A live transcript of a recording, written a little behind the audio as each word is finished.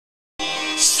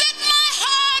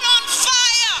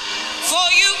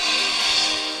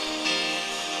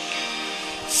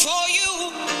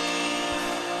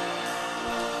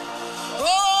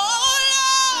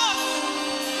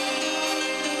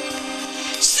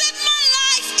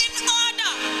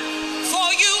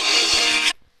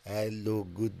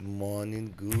good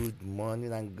morning,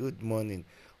 and good morning.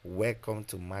 Welcome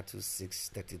to Matthew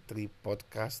 6:33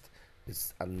 podcast.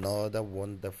 It's another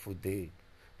wonderful day.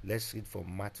 Let's read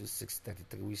from Matthew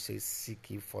 6:33, which says, "Seek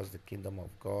ye first the kingdom of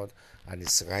God and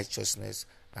his righteousness,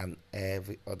 and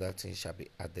every other thing shall be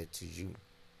added to you."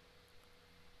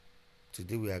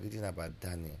 Today we are reading about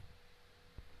Daniel.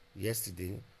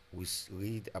 Yesterday we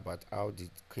read about how the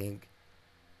king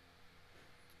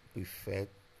preferred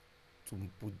to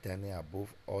put Daniel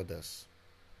above others,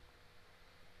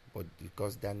 but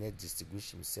because Daniel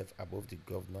distinguished himself above the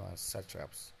governor and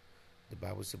satraps, the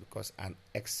Bible says because an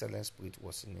excellent spirit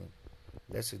was in him.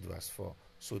 Let's read verse 4.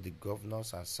 So the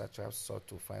governors and satraps sought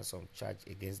to find some charge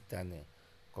against Daniel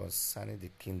concerning the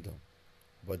kingdom,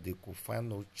 but they could find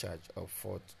no charge or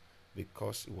fault,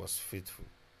 because he was faithful,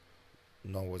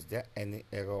 nor was there any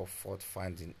error or fault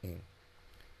found in him.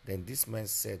 Then this man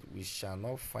said, "We shall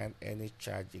not find any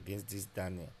charge against this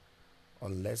Daniel,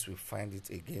 unless we find it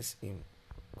against him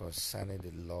concerning the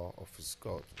law of his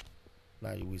God."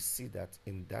 Now you will see that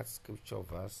in that scripture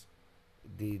verse,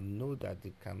 they know that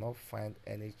they cannot find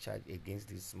any charge against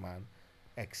this man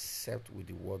except with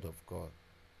the word of God.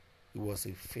 He was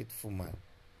a faithful man.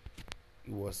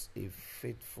 He was a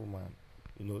faithful man.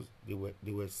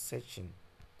 They were searching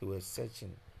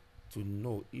to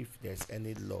know if there's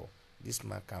any law this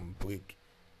man can break.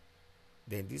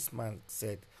 Then this man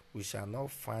said, "We shall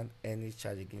not find any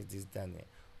charge against this Daniel,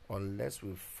 unless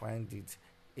we find it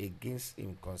against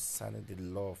him concerning the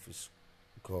law of his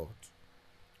God."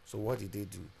 So what did they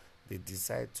do? They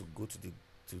decided to go to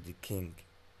the king,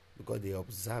 because they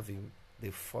observed him,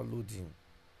 they followed him,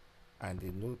 and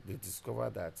they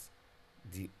discovered that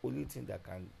the only thing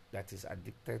that is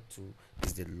addicted to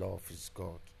is the law of his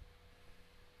God.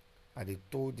 And they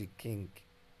told the king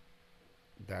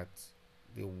that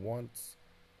they want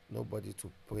nobody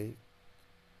to pray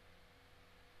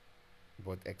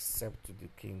but except to the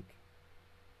king,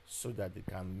 so that they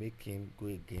can make him go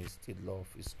against the law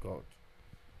of his God.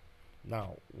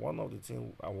 Now, one of the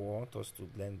things I want us to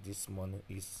learn this morning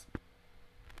is,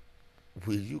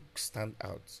 will you stand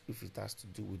out if it has to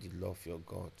do with the law of your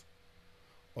God?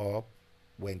 Or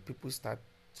when people start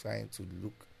trying to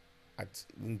look at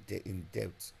in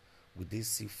depth, will they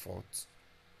see fault?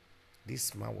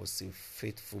 This man was a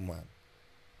faithful man.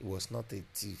 He was not a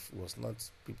thief. He was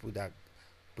not people that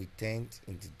pretend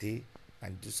in the day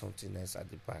and do something else at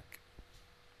the back.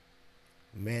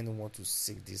 Men who want to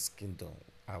seek this kingdom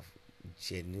are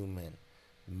genuine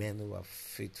men who are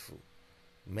faithful,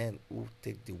 men who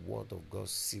take the word of God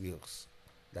serious,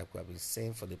 like we have been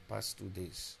saying for the past 2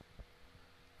 days.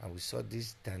 And we saw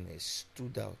this Daniel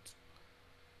stood out,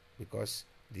 because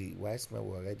the wise men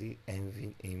were already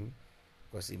envying him,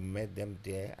 because he met them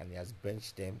there and he has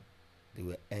benched them. They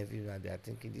were envying and they are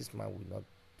thinking this man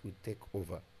will take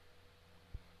over.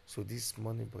 So this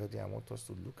morning, brethren, I want us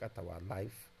to look at our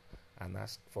life and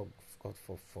ask for God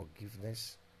for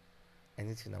forgiveness.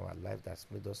 Anything in our life that's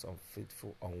made us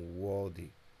unfaithful, unworthy,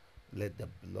 let the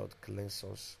blood cleanse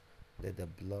us. Let the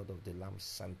blood of the Lamb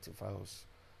sanctify us.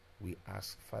 We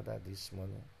ask, Father, this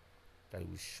morning that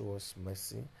you show us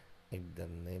mercy in the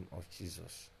name of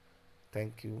Jesus.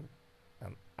 Thank you,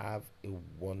 and have a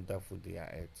wonderful day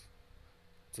ahead.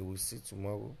 Till we see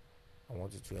tomorrow, I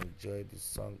want you to enjoy the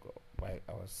song by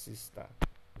our sister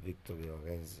Victoria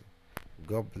Renzi.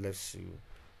 God bless you.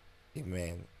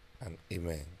 Amen and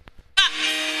amen.